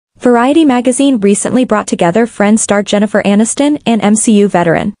Variety magazine recently brought together Friends star Jennifer Aniston and MCU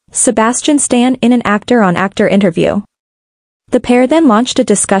veteran Sebastian Stan in an actor-on-actor interview. The pair then launched a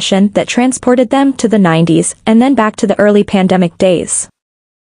discussion that transported them to the 90s and then back to the early pandemic days.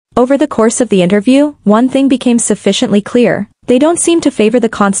 Over the course of the interview, one thing became sufficiently clear: they don't seem to favor the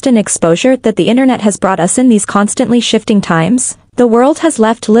constant exposure that the internet has brought us in these constantly shifting times. The world has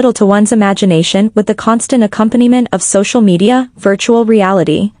left little to one's imagination with the constant accompaniment of social media, virtual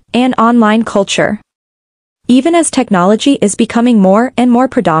reality, and online culture. Even as technology is becoming more and more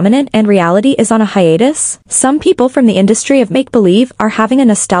predominant and reality is on a hiatus, some people from the industry of make-believe are having a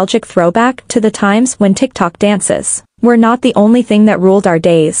nostalgic throwback to the times when TikTok dances were not the only thing that ruled our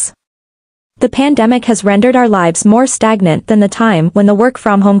days. The pandemic has rendered our lives more stagnant than the time when the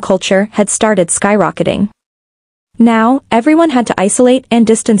work-from-home culture had started skyrocketing. Now, everyone had to isolate and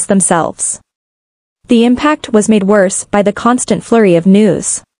distance themselves. The impact was made worse by the constant flurry of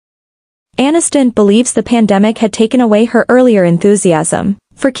news. Aniston believes the pandemic had taken away her earlier enthusiasm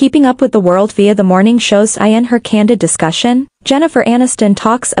for keeping up with the world via the morning shows. In her candid discussion, Jennifer Aniston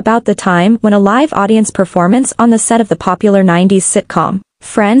talks about the time when a live audience performance on the set of the popular 90s sitcom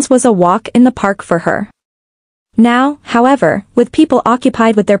Friends was a walk in the park for her. Now, however, with people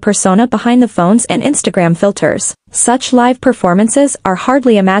occupied with their persona behind the phones and Instagram filters, such live performances are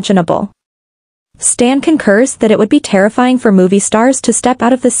hardly imaginable. Stan concurs that it would be terrifying for movie stars to step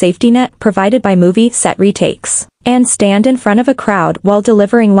out of the safety net provided by movie set retakes and stand in front of a crowd while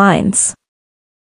delivering lines.